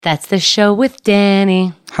That's the show with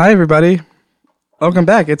Danny. Hi, everybody. Welcome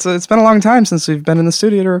back. It's been a long time since we've been in the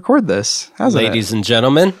studio to record this. Hasn't Ladies and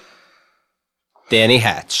gentlemen, Danny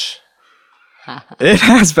Hatch. It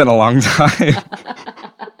has been a long time.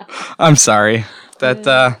 I'm sorry.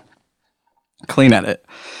 Clean edit.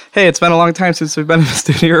 Hey, it's been a long time since we've been in the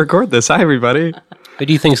studio to record this. Hi, everybody. Who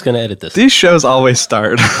do you think's going to edit this? These shows always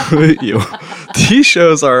start with you. These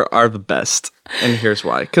shows are the best. And here's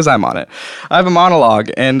why. Because I'm on it. I have a monologue,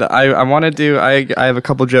 and I want to do... I have a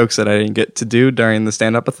couple jokes that I didn't get to do during the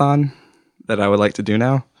stand-up-a-thon that I would like to do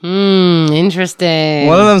now. Interesting.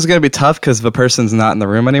 One of them is going to be tough because the person's not in the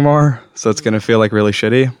room anymore, so it's going to feel like really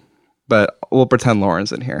shitty. But we'll pretend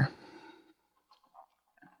Lauren's in here.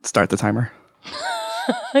 Start the timer.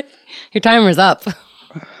 Your timer's up.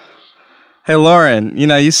 Hey, Lauren,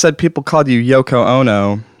 you said people called you Yoko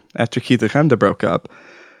Ono after Keith and Chemda broke up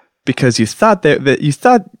because you thought that you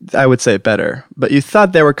thought I would say it better, but you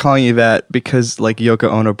thought they were calling you that because like Yoko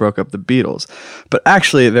Ono broke up the Beatles. But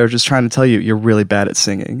actually, they were just trying to tell you you're really bad at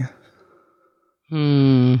singing.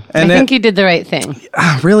 And I think you did the right thing.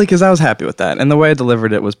 Really? Because I was happy with that. And the way I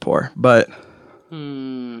delivered it was poor. But...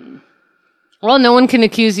 Well, no one can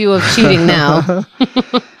accuse you of cheating now.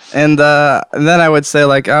 And then I would say,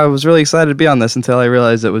 like, I was really excited to be on this until I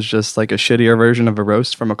realized it was just, like, a shittier version of a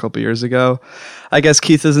roast from a couple years ago. I guess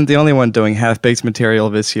Keith isn't the only one doing half-baked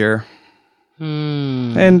material this year.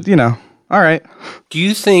 And, all right. Do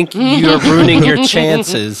you think you're ruining your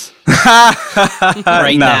chances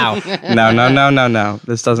right now? No.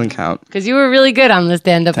 This doesn't count. Because you were really good on the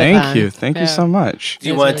stand-up. Thank you so much. Do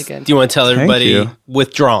you want to tell everybody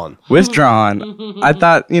withdrawn? Withdrawn. I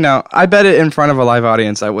thought, I bet it in front of a live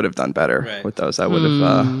audience I would have done better with those. I would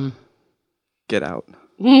have get out.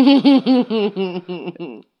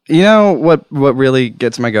 What really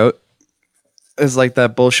gets my goat is like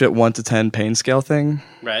that bullshit 1 to 10 pain scale thing.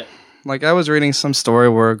 Right. Like, I was reading some story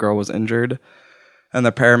where a girl was injured, and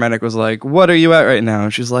the paramedic was like, "What are you at right now?"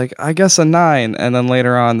 And she's like, "I guess a 9." And then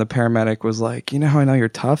later on, the paramedic was like, "You know how I know you're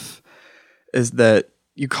tough? Is that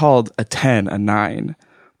you called a 10 a 9.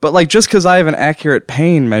 But, like, just because I have an accurate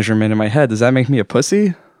pain measurement in my head, does that make me a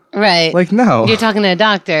pussy?" Right. Like, no. You're talking to a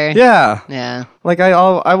doctor. Yeah. Yeah. Like,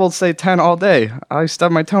 I will say 10 all day. I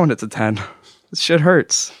stub my toe and it's a 10. This shit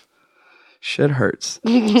hurts. Shit hurts.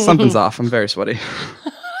 Something's off. I'm very sweaty.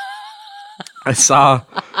 I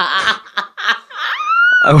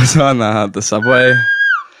was on the subway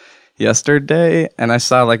yesterday, and I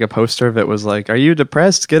saw like a poster that was like, "Are you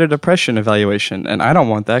depressed? Get a depression evaluation." And I don't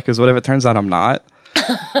want that because what if it turns out I'm not?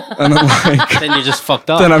 And I'm like, then you just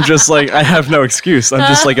fucked up. Then I'm just like, I have no excuse. I'm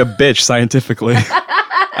just like a bitch scientifically.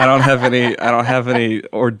 I don't have any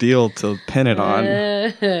ordeal to pin it on.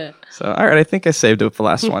 So, all right, I think I saved it with the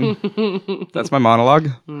last one. That's my monologue.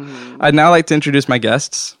 I'd now like to introduce my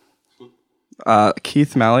guests.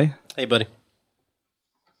 Keith Malley. Hey, buddy.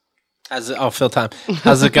 Phil time.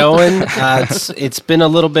 How's it going? It's been a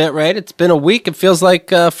little bit, right? It's been a week. It feels like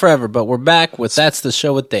forever, but we're back with That's the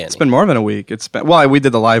Show with Danny. It's been more than a week. We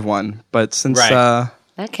did the live one, but since that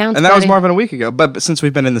counts, and that was more than a week ago. But since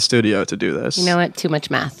we've been in the studio to do this, you know what? Too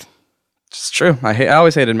much math. It's true. I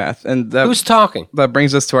always hated math. And who's talking? That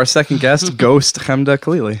brings us to our second guest, Ghost Chemda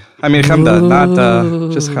Khalili. I mean Chemda,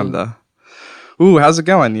 not just Chemda. Ooh, how's it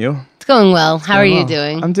going, you? It's going well. How are you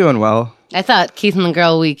doing? I'm doing well. I thought Keith and the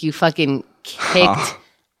Girl Week, you fucking kicked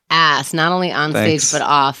ass, not only on stage but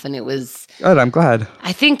off, and it was good. I'm glad.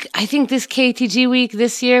 I think this KTG week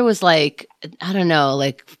this year was like, I don't know,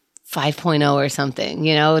 like 5.0 or something.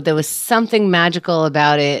 There was something magical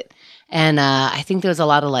about it, and I think there was a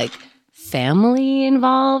lot of like family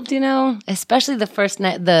involved. Especially the first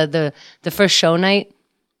night, the first show night,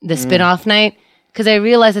 the spin-off night, because I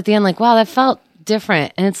realized at the end, like, wow, that felt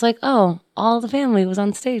different, and it's like, oh, all the family was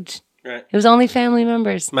on stage. Right. It was only family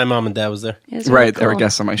members. My mom and dad was there. Really right, cool. They were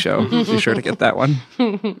guests on my show. Be sure to get that one.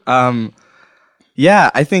 Yeah,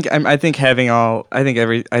 I think having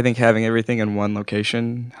everything in one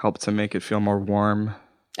location helped to make it feel more warm.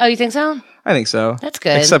 Oh, you think so? I think so. That's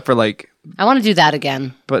good. Except for like, I want to do that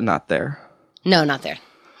again, but not there. No, not there.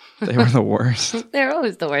 They were the worst. They're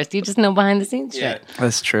always the worst. You just know behind the scenes shit.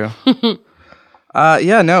 That's true.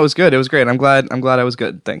 Yeah, no, it was good. It was great. I'm glad I was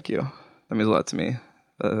good. Thank you. That means a lot to me.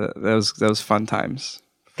 That was fun times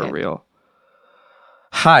for real.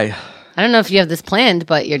 Hi. I don't know if you have this planned,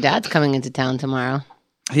 but your dad's coming into town tomorrow.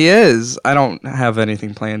 He is. I don't have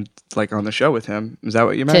anything planned like on the show with him. Is that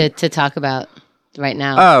what you meant? To talk about right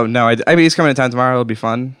now. Oh, no. I mean, he's coming to town tomorrow. It'll be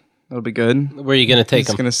fun. It'll be good. Where are you going to take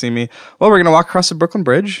him? He's going to see me. Well, we're going to walk across the Brooklyn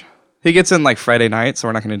Bridge. He gets in like Friday night, so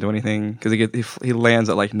we're not going to do anything because he lands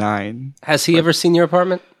at like 9. Has he ever seen your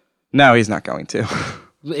apartment? No, he's not going to.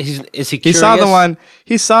 Is he He curious? saw the one.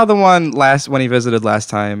 He saw the one when he visited last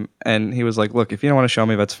time, and he was like, "Look, if you don't want to show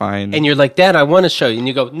me, that's fine." And you're like, Dad, I want to show you. And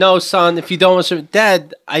you go, no, son, if you don't want to show me.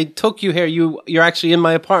 Dad, I took you here. You're actually in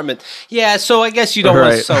my apartment. Yeah, so I guess you don't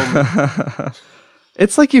want to show me.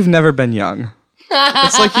 It's like you've never been young.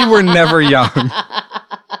 It's like you were never young.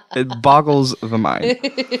 It boggles the mind.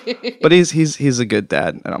 But he's a good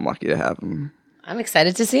dad, and I'm lucky to have him. I'm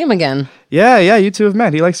excited to see him again. Yeah, you two have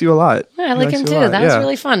met. He likes you a lot. Yeah, I like him too. That was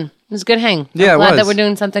really fun. It was a good hang. Yeah, I'm glad it was. that we're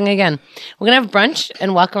doing something again. We're going to have brunch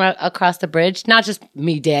and walk around across the bridge. Not just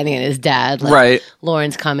me, Danny, and his dad. Like Right.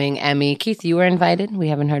 Lauren's coming, Emmy. Keith, you were invited. We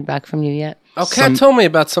haven't heard back from you yet. Okay, told me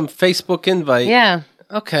about some Facebook invite. Yeah.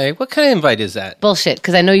 Okay, what kind of invite is that? Bullshit,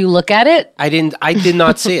 because I know you look at it. I did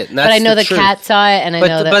not see it. And that's But I know the truth. cat saw it, and I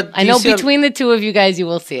know But that. do I you know see between the two of you guys, you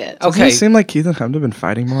will see it. Doesn't Okay. it seem like Keith and Chemda have been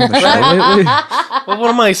fighting more on the show lately? Well, what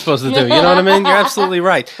am I supposed to do? You know what I mean? You're absolutely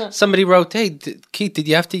right. Somebody wrote, hey, Keith, did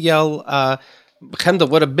you have to yell, Chemda,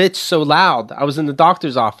 what a bitch, so loud? I was in the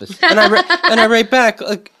doctor's office. And I write back,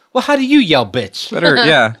 like, well, how do you yell bitch?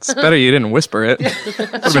 It's better you didn't whisper it. Would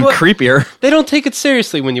have been creepier. They don't take it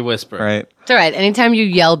seriously when you whisper. Right. It's all right. Anytime you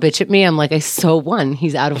yell bitch at me, I'm like, I so won.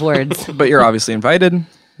 He's out of words. But you're obviously invited.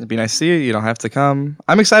 It'd be nice to see you. You don't have to come.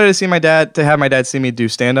 I'm excited to see to have my dad see me do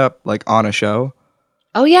stand-up, like, on a show.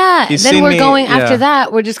 Oh, yeah. He's Then seen we're me- going, yeah. after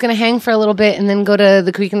that, we're just going to hang for a little bit and then go to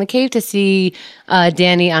the Creek in the Cave to see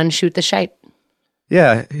Danny on Shoot the Shite.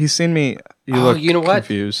 Yeah, he's seen me. You look you know what?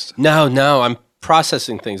 confused. No, I'm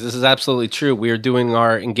processing things. This is absolutely true. We are doing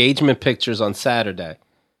our engagement pictures on Saturday.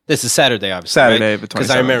 This is Saturday, obviously. Saturday, the because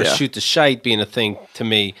I 27th, remember yeah. Shoot the Shite being a thing to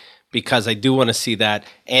me because I do want to see that,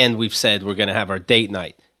 and we've said we're going to have our date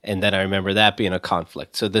night, and then I remember that being a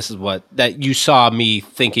conflict. So this is that you saw me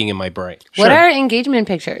thinking in my brain. What are engagement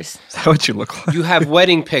pictures? Is that what you look like? You have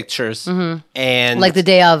wedding pictures, and Like the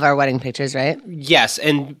day of our wedding pictures, right? yes,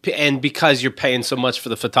 and because you're paying so much for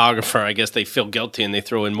the photographer, I guess they feel guilty and they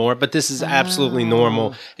throw in more. But this is absolutely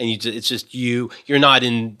normal, and it's just you. You're not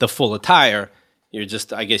in the full attire. You're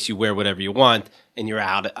just, I guess, you wear whatever you want, and you're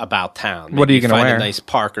out about town. What are you Maybe gonna find wear? a nice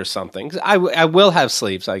park or something. 'Cause I will have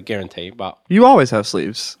sleeves, I guarantee. But You always have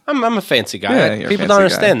sleeves. I'm a fancy guy. Yeah, you're a People fancy don't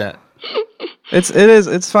understand guy.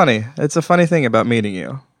 that. It's funny. It's a funny thing about meeting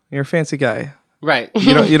you. You're a fancy guy. Right.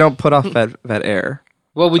 You don't put off that air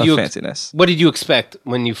What would of you fanciness. What did you expect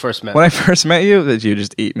when you first met When me? I first met you, that you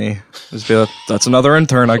just eat me. Just be like, that's another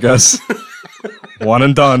intern, I guess. One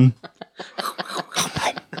and done.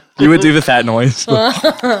 You would do the fat noise.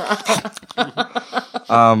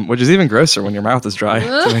 Which is even grosser when your mouth is dry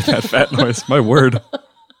to make that fat noise. My word.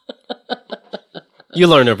 You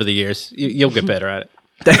learn over the years. You'll get better at it.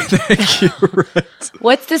 Thank you. Right.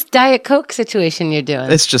 What's this Diet Coke situation you're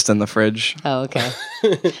doing? It's just in the fridge. Oh, okay.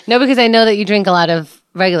 No, because I know that you drink a lot of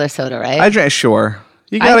regular soda, right? I drink. Sure.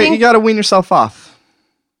 You think- gotta wean yourself off.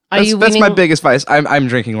 That's my weaning- biggest vice. I'm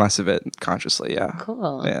drinking less of it consciously. Yeah.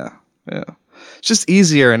 Cool. Yeah. It's just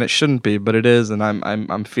easier, and it shouldn't be, but it is. And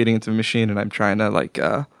I'm feeding it to the machine, and I'm trying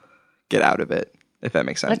to get out of it. If that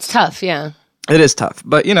makes sense. That's tough, yeah. It is tough,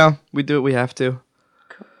 but we do what we have to.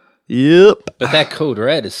 Yep. But that Code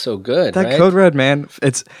Red is so good. That right? Code Red, man.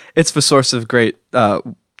 It's the source of great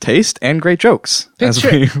taste and great jokes, as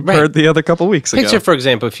we heard the other couple weeks ago. Picture, for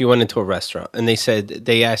example, if you went into a restaurant and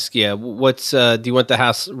they ask you, "What's do you want the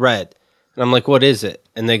house red?" And I'm like, "What is it?"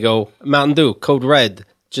 And they go, "Mountain Dew, Code Red,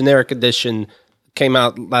 generic edition, came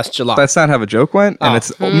out last July." That's not how the joke went, and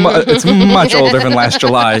it's much older than last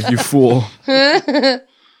July. You fool.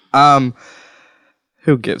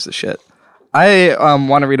 Who gives a shit? I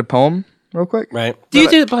want to read a poem real quick. Right. Do you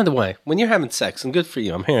do it, by the way, when you're having sex, and good for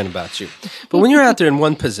you, I'm hearing about you. But when you're out there in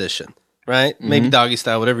one position, right? Maybe doggy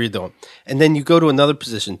style, whatever you're doing, and then you go to another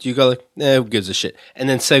position, do you go like, who gives a shit? And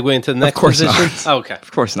then segue into the next course position? not. Oh, okay.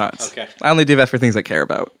 Of course not. Okay. I only do that for things I care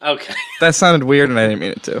about. Okay. That sounded weird, and I didn't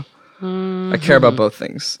mean it to. I care about both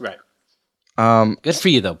things. Right. Good for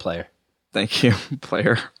you, though, player. Thank you,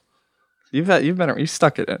 player. You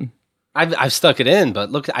stuck it in. I've stuck it in,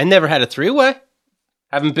 but look, I never had a three-way.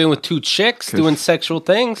 Haven't been with two chicks doing sexual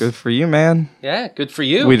things. Good for you, man. Yeah, good for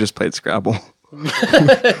you. We just played Scrabble.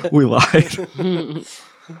 We lied.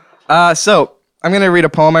 So I'm gonna read a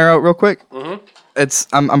poem I wrote real quick.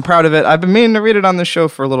 Mm-hmm. I'm proud of it. I've been meaning to read it on the show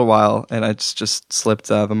for a little while, and it's just slipped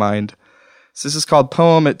the mind. So this is called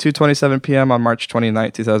Poem at 2:27 p.m. on March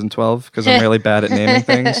 29th, 2012, because I'm really bad at naming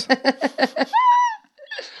things.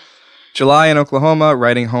 July in Oklahoma,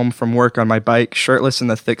 riding home from work on my bike, shirtless in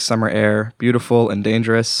the thick summer air, beautiful and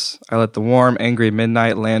dangerous. I let the warm, angry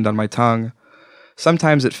midnight land on my tongue.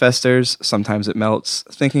 Sometimes it festers, sometimes it melts,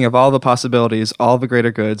 thinking of all the possibilities, all the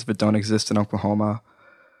greater goods that don't exist in Oklahoma.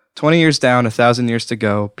 20 years down, 1,000 years to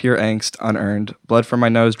go, pure angst, unearned, blood from my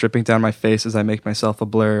nose dripping down my face as I make myself a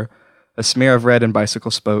blur, a smear of red and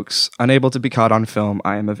bicycle spokes, unable to be caught on film,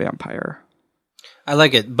 I am a vampire. I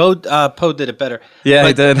like it. Poe did it better. Yeah,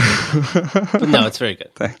 he did. But no, it's very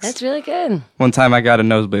good. Thanks. That's really good. One time I got a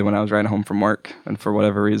nosebleed when I was riding home from work, and for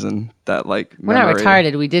whatever reason, that like We're not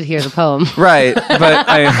retarded. We did hear the poem. Right,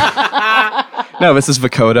 but no, this is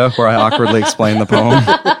Vocoda, where I awkwardly explain the poem.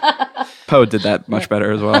 Poe did that much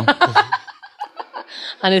better as well.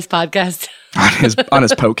 On his podcast. on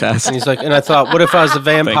his podcast. And he's like, and I thought, what if I was a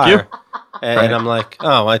vampire? And Right. I'm like,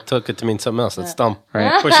 oh, I took it to mean something else. That's dumb.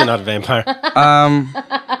 Right. Of course you're not a vampire.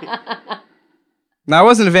 Now, I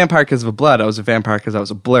wasn't a vampire because of a blood. I was a vampire because I was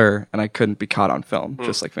a blur, and I couldn't be caught on film,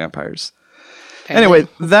 just like vampires. Anyway,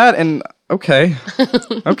 that and... Okay.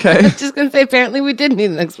 Just going to say, apparently we did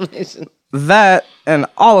need an explanation. That and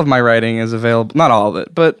all of my writing is available. Not all of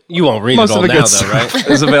it, but... You won't read most it all of it now, gets, though, right?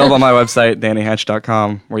 is available on my website,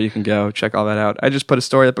 DannyHatch.com, where you can go check all that out. I just put a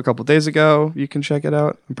story up a couple days ago. You can check it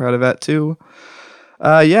out. I'm proud of that, too.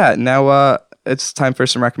 Now it's time for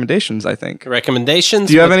some recommendations, I think. Recommendations?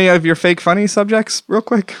 Do you have any of your fake funny subjects, real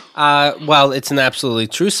quick? Well, it's an absolutely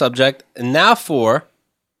true subject. And now for...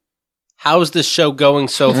 How's this show going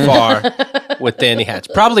so far with Danny Hatch?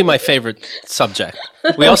 Probably my favorite subject.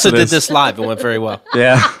 We also did this live. It went very well.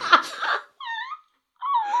 Yeah.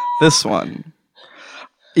 This one.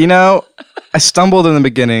 You know, I stumbled in the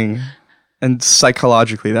beginning, and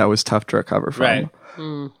psychologically that was tough to recover from. Right.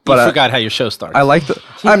 But You forgot how your show starts. I like the...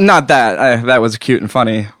 I'm not that. That was cute and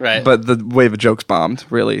funny. Right. But the way the jokes bombed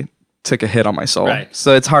really took a hit on my soul. Right.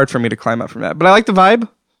 So it's hard for me to climb up from that. But I like the vibe.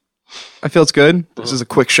 I feel it's good. This is a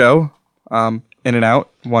quick show. In and out,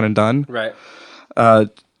 one and done. Right.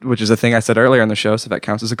 Which is a thing I said earlier in the show, so that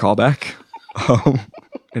counts as a callback.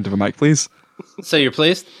 Into the mic, please. So you're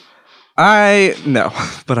pleased? No,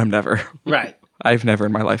 but I'm never. Right. I've never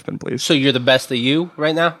in my life been pleased. So you're the best of you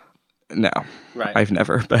right now? No. Right. I've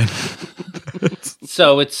never been.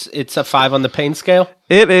 So it's a 5 on the pain scale?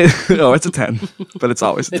 It is. Oh, it's a 10, but it's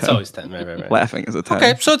always a 10. It's always 10. Right. Laughing is a 10.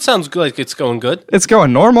 Okay, so it sounds good. Like it's going good. It's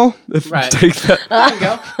going normal. If Right. take that, There you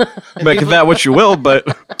go. make of that what you will, but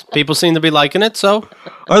People seem to be liking it, so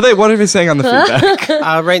are they? What are they saying on the feedback?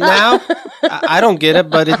 right now, I don't get it,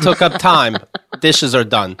 but it took up time. Dishes are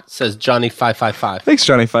done, says Johnny555. Thanks,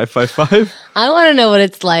 Johnny555. I want to know what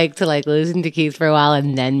it's like to like listen to Keith for a while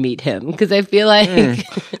and then meet him, because I feel like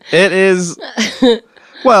It is.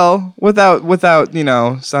 Well, without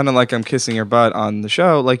sounding like I'm kissing your butt on the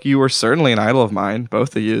show, like you were certainly an idol of mine,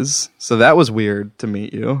 both of yous. So that was weird to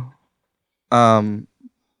meet you.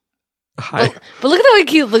 Hi. But look at the way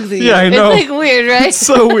Keith looks at you. Yeah, I know. It's like weird, right? It's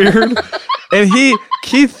so weird. And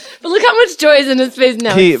Keith. But look how much joy is in his face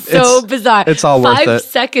now. Keith, It's so bizarre. it's all worth 5 it.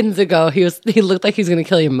 seconds ago, he looked like he was going to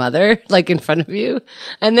kill your mother, like in front of you,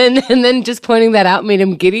 and then just pointing that out made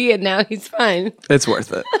him giddy, and now he's fine. It's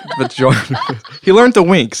worth it. But joy. He learned to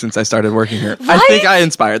wink since I started working here. I Right? think I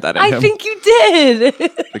inspired that in him. I think you did.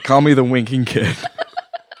 They call me the winking kid.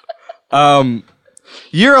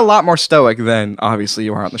 You're a lot more stoic than obviously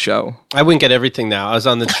you are on the show. I wink at everything now. I was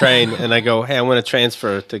on the train and I go, "Hey, I want to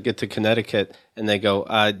transfer to get to Connecticut," and they go,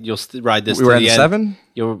 "You'll ride this We to were the at end. 7?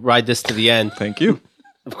 You'll ride this to the end." Thank you.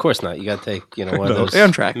 Of course not. You got to take one of No, those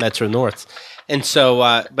Amtrak. Metro Norths. And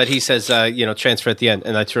so, but he says, transfer at the end,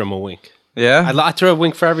 and I threw him a wink. Yeah? I threw a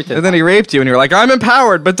wink for everything. And then he raped you, and you're like, I'm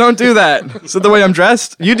empowered, but don't do that. So the way I'm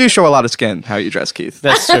dressed, you do show a lot of skin, how you dress, Keith.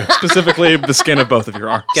 That's true. Specifically, the skin of both of your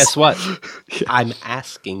arms. Guess what? I'm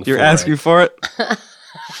asking. You're for asking it. for it?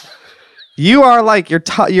 You are like, you're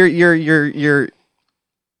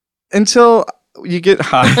until you get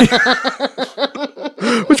high.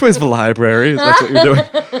 Which way's the library? That's what you're doing.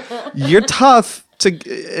 You're tough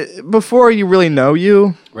before you really know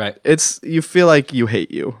you. Right. You feel like you hate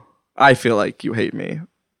you. I feel like you hate me.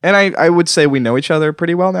 And I would say we know each other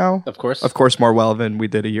pretty well now. Of course. Of course, more well than we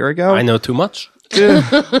did a year ago. I know too much.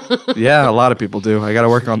 Yeah, a lot of people do. I got to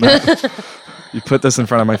work on that. You put this in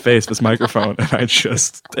front of my face, this microphone, and I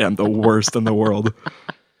just am the worst in the world.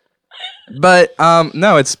 But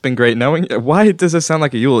no, it's been great knowing you. Why does this sound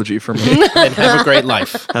like a eulogy for me? And have a great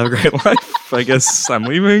life. Have a great life. I guess I'm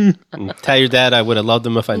leaving. And tell your dad I would have loved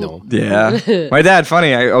him if I knew him. Yeah. My dad,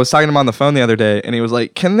 funny, I was talking to him on the phone the other day, and he was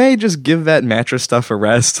like, can they just give that mattress stuff a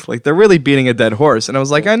rest? Like, they're really beating a dead horse. And I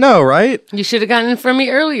was like, I know, right? You should have gotten it from me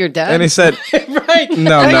earlier, Dad. And he said, Right.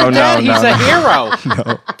 No, Tell no, your dad no, He's no, a no.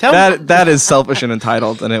 hero. no. Tell him. That is selfish and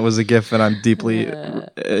entitled, and it was a gift that I'm deeply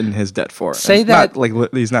in his debt for. Say And that- not,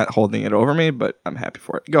 like, he's not holding it over me, but I'm happy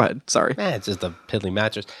for it. Go ahead. Sorry. It's just a piddly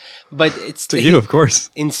mattress. But it's To you, of course.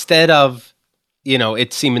 instead of,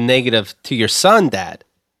 it seeming negative to your son, Dad,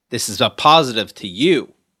 This is a positive to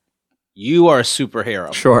you. You are a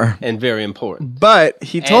superhero. Sure. And very important. But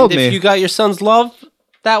he told me. If you got your son's love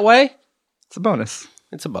that way, it's a bonus.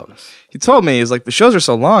 It's a bonus. He told me, he's like, the shows are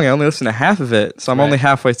so long, I only listen to half of it, so I'm only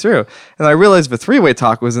halfway through. And I realized the three-way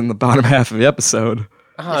talk was in the bottom half of the episode.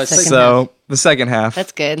 Oh, the second half.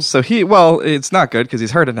 That's good. So it's not good because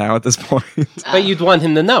he's heard it now at this point. But you'd want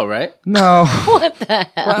him to know, right? No. What the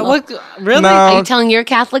hell? What? Really? No. Are you telling your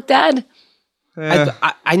Catholic dad? Yeah.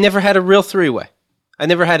 I never had a real three-way. I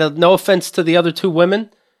never had no offense to the other two women.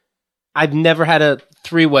 I've never had a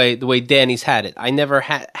three-way the way Danny's had it. I never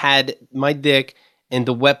had my dick in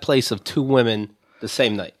the wet place of two women the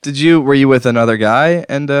same night. Were you with another guy?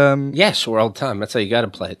 And Yeah, sure, all the time. That's how you got to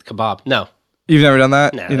play it. Kebab. No. You've never done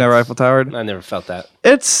that? Nah, You never Eiffel Towered? I never felt that.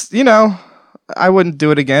 It's, I wouldn't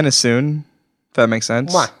do it again as soon, if that makes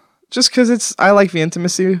sense. Why? Just because I like the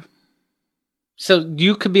intimacy. So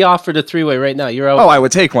you could be offered a three-way right now. You're Oh, I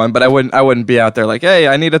would take one, but I wouldn't be out there like, hey,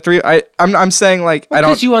 I need a three. I'm saying like, I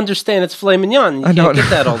don't. Because you understand it's filet mignon. You can't get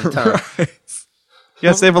that all the time. Right. You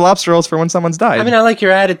gotta save the lobster rolls for when someone's died. I mean, I like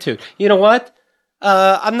your attitude. You know what?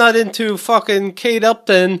 I'm not into fucking Kate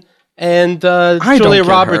Upton and Julia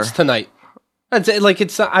Roberts tonight.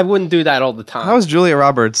 I wouldn't do that all the time. How is Julia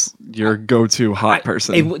Roberts your go-to hot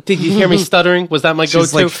person? Hey, did you hear me stuttering? Was that my go-to?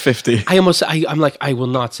 She's like 50. I'm like, I will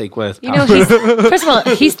not say Gwyneth Paltrow. First of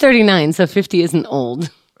all, he's 39, so 50 isn't old.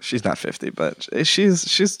 She's not 50, but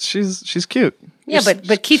she's cute. Yeah,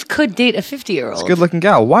 but Keith could date a 50-year-old. She's a good-looking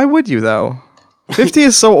gal. Why would you though? 50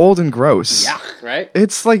 is so old and gross. Yeah, right?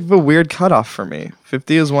 It's like the weird cutoff for me.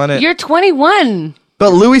 50 is when it... You're 21.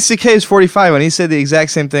 But Louis C.K. is 45, and he said the exact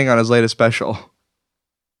same thing on his latest special.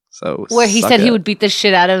 So where he said he would beat the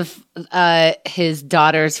shit out of his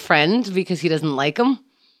daughter's friend because he doesn't like him.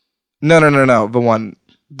 No. The one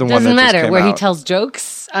doesn't that matter. Where out. he tells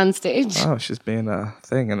jokes on stage. Oh, she's being a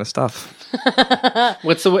thing and a stuff.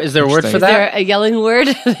 Is there a word for that? Is there a yelling word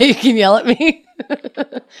that you can yell at me?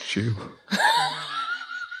 Jew.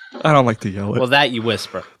 I don't like to yell it. Well, that you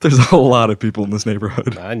whisper. There's a whole lot of people in this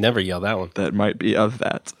neighborhood I never yell that one. that might be of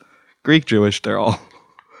that. Greek, Jewish, they're all...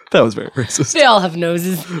 That was very racist. They all have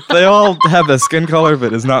noses. They all have the skin color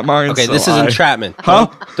that is not mine. Okay, so this is entrapment. Huh?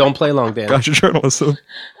 Don't play along, Dan. Gotcha journalism.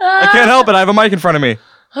 I can't help it. I have a mic in front of me.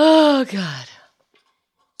 Oh, God.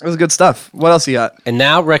 It was good stuff. What else you got? And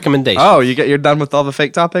now recommendations. Oh, you're done with all the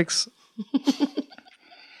fake topics?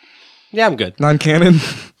 Yeah, I'm good. Non-canon?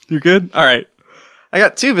 You good? All right. I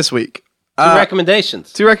got two this week. Two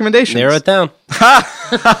recommendations. Two recommendations. Narrow it down.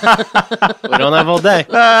 We don't have all day.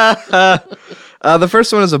 The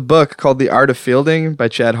first one is a book called The Art of Fielding by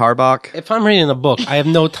Chad Harbach. If I'm reading a book, I have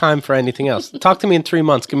no time for anything else. Talk to me in 3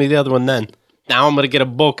 months. Give me the other one then. Now I'm going to get a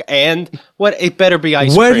book and what? It better be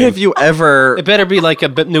ice When cream. have you ever... It better be like a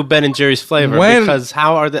new Ben and Jerry's flavor because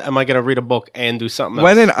how am I going to read a book and do something else?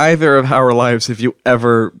 When in either of our lives have you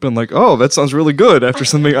ever been like, oh, that sounds really good after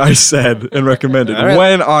something I said and recommended? All right.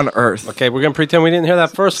 When on earth? Okay, we're going to pretend we didn't hear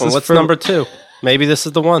that first one. is What's for- number 2? Maybe this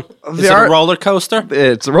is the one. Is it a roller coaster?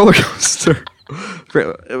 It's a roller coaster.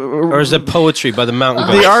 Or is it poetry by the mountain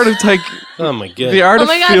goat? The art of Oh my god. the art Oh of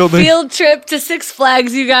my God, fielding. field trip to Six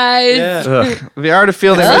Flags, you guys. Yeah. The art of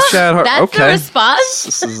fielding by Chad Harbach. That's Okay. the response?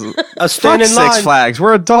 This is Stand fuck in Six line. Flags.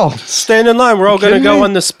 We're adults. Stand in line. We're all going to kidding go me?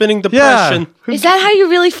 on the spinning depression. Yeah. Is that how you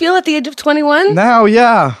really feel at the age of 21? Now,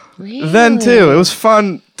 yeah. Then too. It was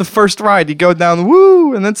fun. The first ride, you go down,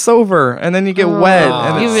 woo, and then it's over, and then you get wet.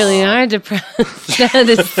 And You it's- really are depressed. That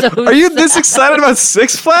is so Are you this excited about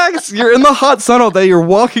Six Flags? You're in the hot sun all day. You're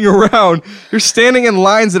walking around. You're standing in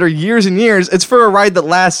lines that are years and years. It's for a ride that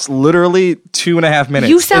lasts literally 2.5 minutes.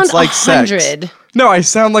 You sound it's like sex. 100. No, I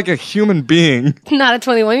sound like a human being. Not a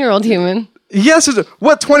 21-year-old human. Yes,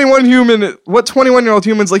 what 21-year-old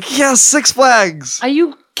human's like, yes, Six Flags. Are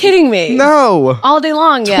you kidding me? No. All day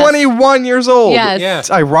long, yes. 21 years old. Yes.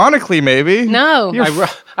 Yeah. Ironically, maybe. No. You're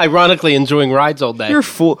Ironically, enjoying rides all day. You're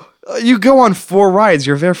fool. You go on 4 rides.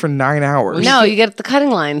 You're there for 9 hours. No, you get the cutting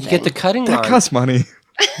line thing. Get the cutting That line. costs money.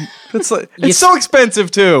 It's so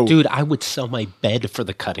expensive too. Dude, I would sell my bed for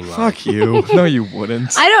the cutting line. Fuck you. No, you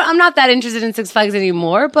wouldn't. I'm not that interested in Six Flags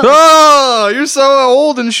anymore, but Oh, you're so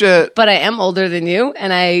old and shit. I am older than you,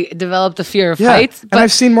 and I developed a fear of Yeah, heights. and But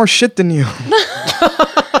I've seen more shit than you.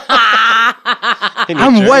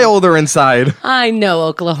 I'm way older inside. I know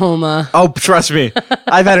Oklahoma. Oh, trust me.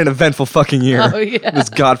 I've had an eventful fucking year. Oh, yeah. This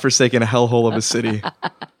godforsaken hellhole of a city.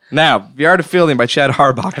 Now, The Art of Fielding by Chad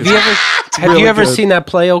Harbach. Have you ever good. seen that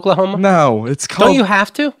play, Oklahoma? No, it's called... Don't you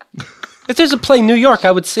have to? If there's a play in New York,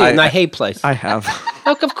 I would see it, and I hate plays. I have.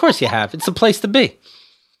 Of course you have. It's the place to be.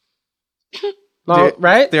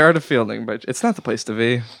 right? The art of fielding, but it's not the place to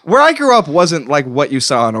be. Where I grew up wasn't like what you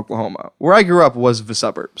saw in Oklahoma. Where I grew up was the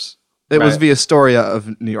suburbs. It was the Astoria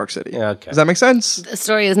of New York City. Yeah, okay. Does that make sense?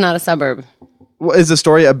 Astoria is not a suburb. Well, is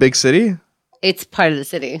Astoria a big city? It's part of the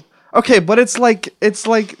city. Okay, but it's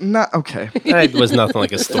like not okay. It was nothing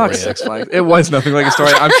like a story. Fuck Six Flags. It was nothing like a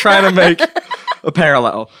story. I'm trying to make a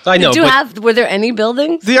parallel. I know. Were there any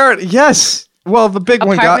buildings? The art, yes. Well, the big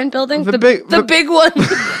one got Apartment buildings? The big one.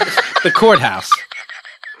 The courthouse.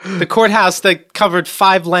 The courthouse that covered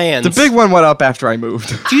 5 lands. The big one went up after I moved.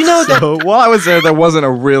 Do you know So while I was there wasn't a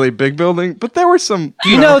really big building, but there were some. Do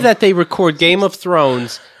you know that they record Game of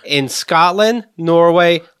Thrones in Scotland,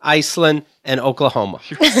 Norway, Iceland, and Oklahoma?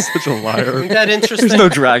 You're such a liar. Isn't that interesting? There's no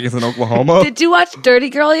dragons in Oklahoma. Did you watch Dirty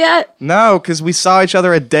Girl yet? No, because we saw each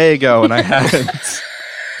other a day ago and I hadn't.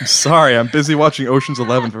 I'm sorry, I'm busy watching Ocean's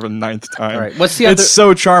 11 for the 9th time. All right, what's the other? It's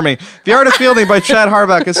so charming. The Art of Fielding by Chad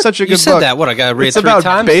Harbach is such a good You said book. that. What, I got to read It's it 3 about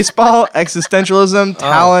times? baseball, existentialism,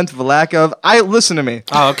 talent, the lack of. Listen to me.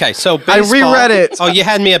 Oh, okay. So I baseball. reread it. Oh, you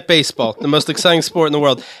had me at baseball, the most exciting sport in the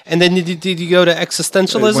world. And then did you go to I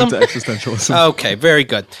existentialism? went to existentialism. Okay, very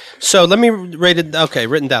good. So let me rate it. Okay,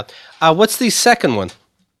 written down. What's the second one?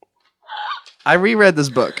 I reread this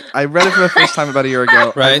book. I read it for the first time about a year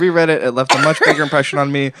ago. Right. I reread it. It left a much bigger impression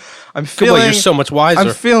on me. I'm Well, feeling. you're so much wiser.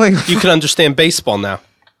 I'm feeling. You can understand baseball now.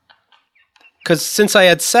 Because since I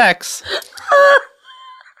had sex,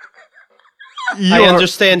 I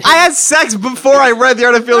understand. I had sex before I read The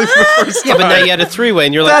Art of Feeling for the first Yeah, time. but now you had a 3-way,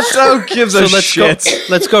 and you're like, That's so gives a let's shit. go.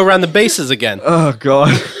 Let's go around the bases again. Oh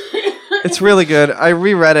god. It's really good. I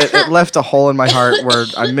reread it. It left a hole in my heart where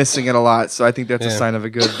I'm missing it a lot. So I think that's a sign of a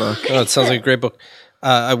good book. Oh, it sounds like a great book.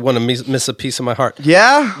 I want to miss a piece of my heart.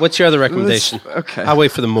 Yeah? What's your other recommendation? Okay. I'll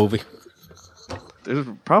wait for the movie. There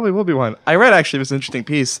probably will be one. I read actually this interesting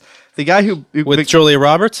piece. The guy who With Julia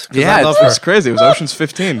Roberts? 'Cause yeah, I love it's her. crazy. It was Ocean's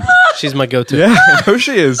 15. She's my go-to. Yeah, I know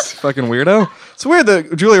she is. Fucking weirdo. It's weird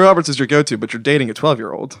that Julia Roberts is your go-to, but you're dating a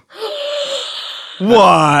 12-year-old.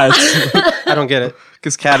 What? I don't get it.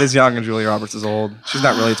 Because Kat is young and Julia Roberts is old. She's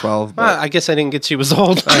not really 12. But I guess I didn't get she was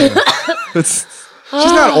old. she's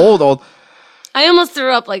not old. I almost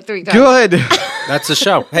threw up like 3 times. Good. That's the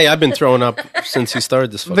show. Hey, I've been throwing up since he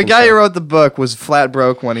started this fucking The guy show. who wrote the book was flat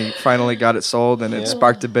broke when he finally got it sold, and it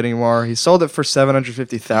sparked a bidding war. He sold it for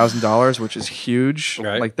 $750,000, which is huge.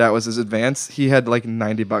 Right. Like that was his advance. He had like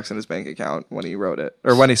 $90 in his bank account when he wrote it,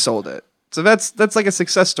 or when he sold it. So that's like a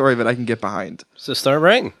success story that I can get behind. So start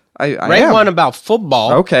writing. I Write am. one about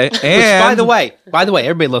football. Okay, Which, and by the way,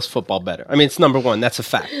 everybody loves football better. I mean, it's number 1. That's a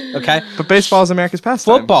fact. Okay. but baseball is America's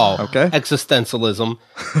pastime. Football. Okay. Existentialism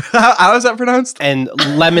How is that pronounced? and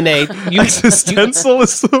lemonade. You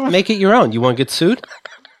Existentialism. make it your own. You want to get sued?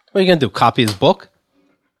 What are you gonna do? Copy his book?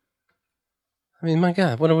 I mean, my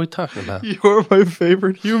God, what are we talking about? You're my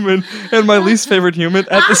favorite human and my least favorite human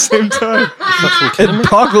at the same time. Fucking kidding me? It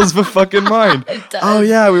boggles the fucking mind. Oh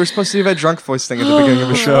yeah, we were supposed to do that drunk voice thing at the beginning of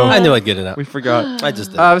the show. I knew I'd get it out. We forgot. I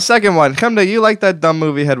just did. Second one, Chemda, you like that dumb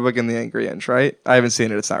movie Hedwig and the Angry Inch, right? I haven't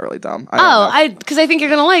seen it. It's not really dumb. Because I think you're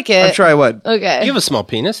going to like it. I'm sure I would. Okay. You have a small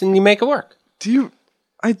penis and you make it work. Do you?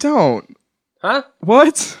 I don't. Huh?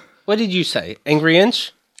 What? What did you say? Angry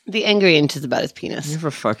Inch? The Angry Inch is about his penis. You're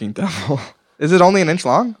a fucking devil. Is it only an inch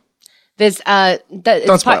long? There's, it's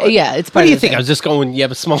Don't spoil it. Yeah, it's What part do you of the think? thing. I was just going, you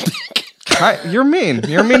have a small dick. You're mean.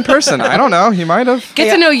 You're a mean person. I don't know. You might have.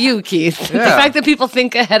 Get to know you, Keith. The Yeah. fact that people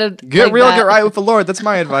think ahead of Get like real, that. get right with the Lord. That's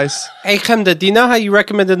my advice. Hey, Chemda, do you know how you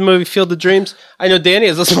recommended the movie Field of Dreams? I know Danny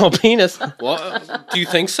has a small penis. What? Do you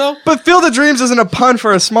think so? But Field of Dreams isn't a pun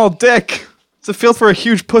for a small dick. It's a field for a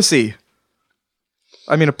huge pussy.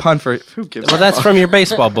 I mean, a pun for who gives Well, a that's fuck? from your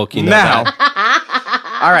baseball book, you know. Now.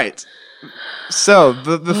 that. All right. So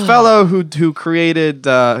the fellow who created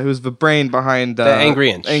who's the brain behind The Angry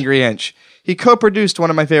Inch. Angry Inch, he co-produced one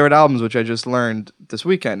of my favorite albums, which I just learned this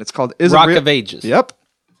weekend. It's called Rock of Ages. Yep.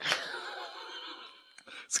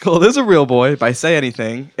 It's called "Is a Real Boy" by Say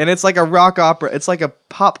Anything, and it's like a rock opera. It's like a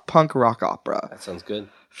pop punk rock opera. That sounds good.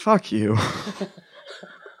 Fuck you.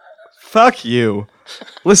 Fuck you.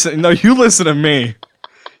 Listen, no, you listen to me.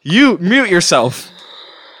 You mute yourself.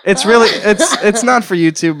 It's really it's not for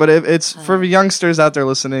YouTube, but it's for the youngsters out there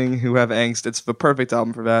listening who have angst. It's the perfect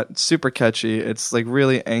album for that. It's super catchy. It's like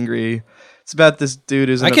really angry. It's about this dude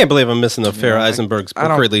who's. I can't believe I'm missing the Farrah Eisenberg's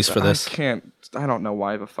book release for this. I don't know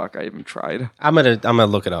why the fuck I even tried. I'm gonna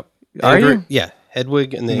look it up. Are you? Yeah,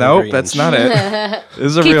 Hedwig and the Nope, Angry that's Inch. not it.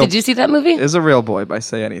 Is a Keith, real did you see that movie? Is a Real Boy by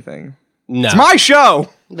Say Anything. No, It's my show.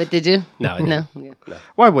 But did you? No, I didn't. No. Yeah.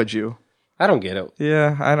 Why would you? I don't get it.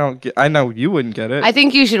 Yeah, I don't get. I know you wouldn't get it. I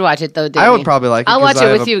think you should watch it though, Danny. I would probably like it. I'll 'cause watch I it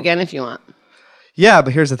have with a- you again if you want. Yeah,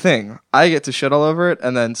 but here's the thing. I get to shit all over it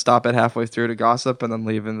and then stop it halfway through to gossip and then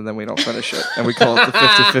leave and then we don't finish it. And we call it the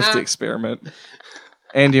 50-50 experiment.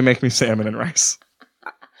 And you make me salmon and rice.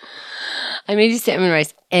 I made you salmon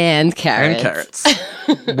rice and carrots.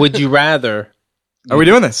 Would you rather? Are we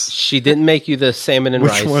doing this? She didn't make you the salmon and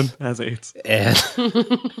rice. Which one has AIDS? And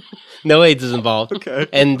no AIDS is involved. Okay.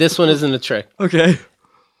 And this one isn't a trick. Okay.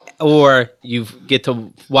 Or you get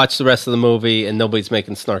to watch the rest of the movie and nobody's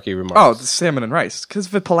making snarky remarks. Oh, the salmon and rice. Because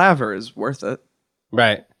the palaver is worth it.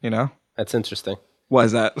 Right. You know? That's interesting. Why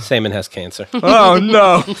is that? Salmon has cancer. Oh,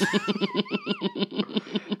 no.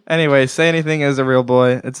 Anyway, Say Anything is a Real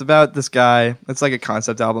Boy. It's about this guy. It's like a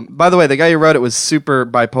concept album. By the way, the guy who wrote it was super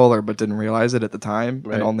bipolar, but didn't realize it at the time.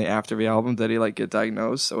 Right. And only after the album did he like get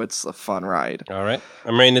diagnosed. So it's a fun ride. All right.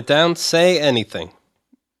 I'm writing it down. Say Anything.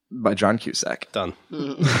 By John Cusack. Done.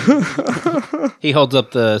 He holds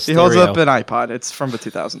up the He stereo. holds up an iPod. It's from the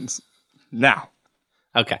 2000s. Now,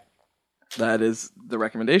 Okay. that is the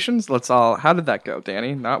recommendations. How did that go,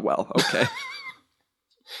 Danny? Not well. Okay.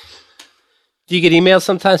 Do you get emails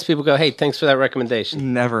sometimes? People go, hey, thanks for that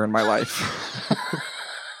recommendation. Never in my life.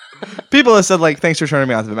 People have said, like, thanks for turning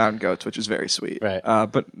me on to the Mountain Goats, which is very sweet. Right.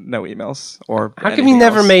 But no emails or How come you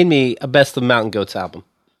never made me a Best of Mountain Goats album?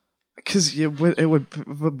 Because it would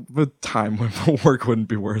with time, work wouldn't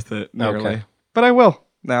be worth it, nearly. Okay. But I will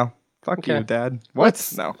now. Fuck Okay. you, Dad.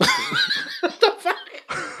 What? No. What the fuck?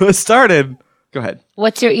 It started. Go ahead.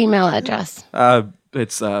 What's your email address?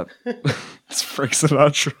 It's it's Frank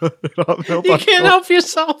Sinatra at hotmail.com. You can't help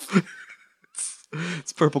yourself.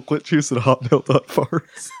 It's purple clit juice at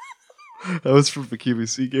hotmail.farts. That was from the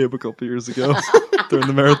QVC game a couple years ago during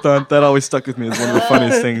the marathon. That always stuck with me as one of the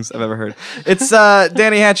funniest things I've ever heard. It's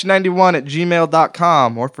DannyHatch91 at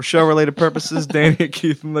gmail.com, or for show-related purposes, Danny at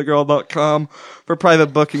KeithAndTheGirl.com. For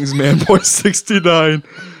private bookings, Manboy69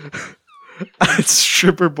 at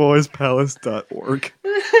StripperBoysPalace.org.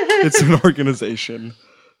 It's an organization.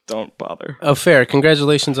 Don't bother. Oh, fair.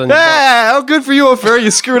 Congratulations on your book. Yeah, oh, good for you, Ophir.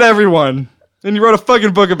 You screwed everyone. And you wrote a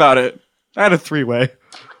fucking book about it. I had a three-way.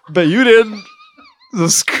 But you didn't. So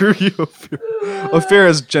screw you, Ophir. Ophir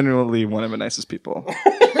is genuinely one of the nicest people.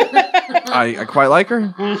 I quite like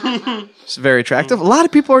her. She's very attractive. A lot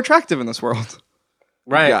of people are attractive in this world.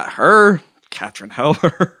 Right. You got her, Catherine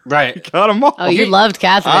Heller. Right. You got them all. Oh, you loved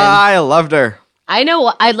Catherine. I loved her. I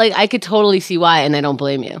know. I could totally see why, and I don't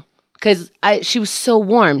blame you, because she was so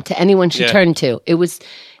warm to anyone she turned to. It was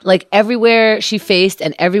like everywhere she faced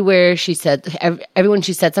and everywhere she said, everyone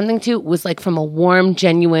she said something to was like from a warm,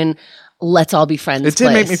 genuine, let's all be friends. It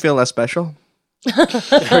did make me feel less special. We're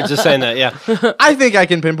just saying that, yeah. I think I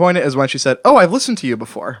can pinpoint it as when she said, "Oh, I've listened to you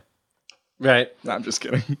before." Right. No, I'm just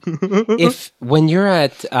kidding. When you're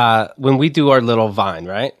at when we do our little Vine,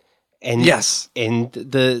 right? And yes, and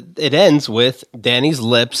it ends with Danny's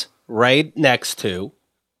lips right next to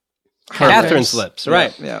Catherine's lips,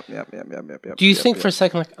 right? Yep. Do you think for a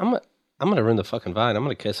second, like, I'm gonna ruin the fucking Vine? I'm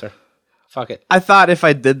gonna kiss her. Fuck it. I thought if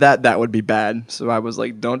I did that, that would be bad. So I was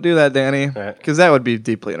like, "Don't do that, Danny," because that would be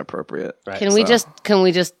deeply inappropriate. Right. Can we just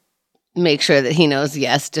make sure that he knows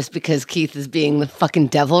yes, just because Keith is being the fucking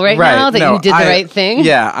devil right now, that you did the right thing?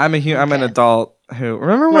 Yeah, I'm an adult who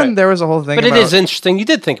remember when there was a whole thing. But about, it is interesting. You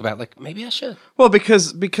did think about like maybe I should. Well,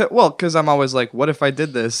 because I'm always like, what if I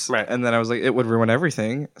did this? Right. And then I was like, it would ruin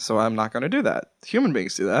everything. So I'm not going to do that. Human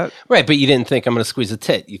beings do that. Right, but you didn't think I'm going to squeeze a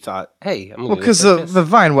tit. You thought, hey, I'm going to because the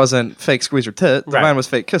Vine wasn't fake squeezer tit. The Vine was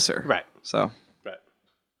fake kisser. Right. So. Right.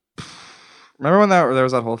 Remember when there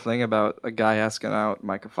was that whole thing about a guy asking out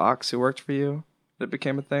Micah Fox who worked for you? It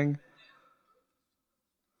became a thing.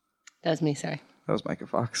 That was me, sorry. That was Micah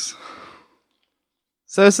Fox.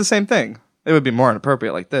 So it's the same thing. It would be more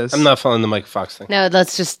inappropriate like this. I'm not following the Mike Fox thing. No,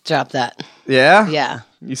 let's just drop that. Yeah? Yeah.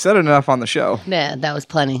 You said it enough on the show. Yeah, that was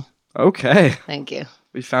plenty. Okay. Thank you.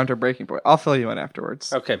 We found our breaking point. I'll fill you in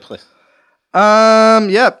afterwards. Okay, please.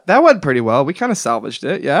 Yep, that went pretty well. We kind of salvaged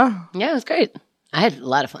it, yeah? Yeah, it was great. I had a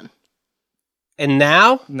lot of fun. And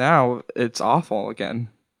now? Now it's awful again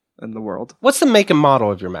in the world. What's the make and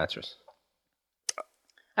model of your mattress?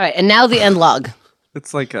 All right, and now the end log.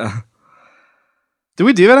 It's like a... Do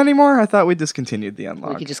we do that anymore? I thought we discontinued the end We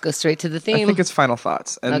log. could just go straight to the I theme. think it's final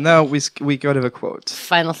thoughts. And Okay. no, we go to the quote.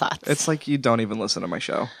 Final thoughts. It's like you don't even listen to my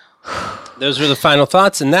show. Those were the final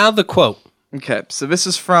thoughts, and now the quote. Okay, so this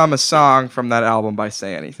is from a song from that album by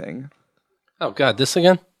Say Anything. Oh, God, this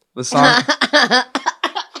again? The song...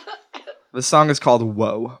 The song is called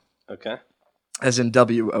Whoa. Okay. As in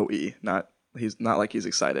W-O-E. He's not like he's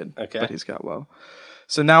excited. Okay. But he's got whoa.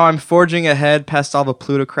 So now I'm forging ahead past all the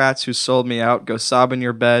plutocrats who sold me out. Go sob in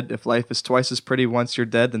your bed. If life is twice as pretty once you're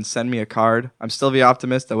dead, then send me a card. I'm still the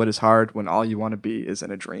optimist, though it is hard when all you want to be is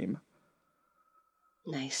in a dream.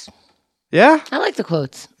 Nice. Yeah? I like the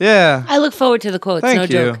quotes. Yeah. I look forward to the quotes. Thank no you.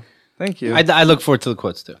 joke. Thank you. I look forward to the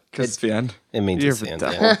quotes too. Because it's the end. It means You're it's the the end.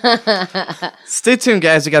 devil. Yeah. Stay tuned,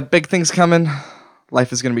 guys. We got big things coming.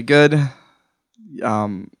 Life is going to be good.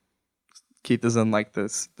 Keith is in like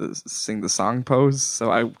this sing the song pose,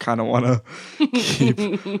 so I kind of want to keep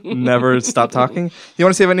never stop talking. You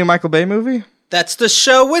want to see a new Michael Bay movie? That's the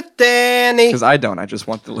show with Danny. Because I don't. I just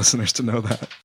want the listeners to know that.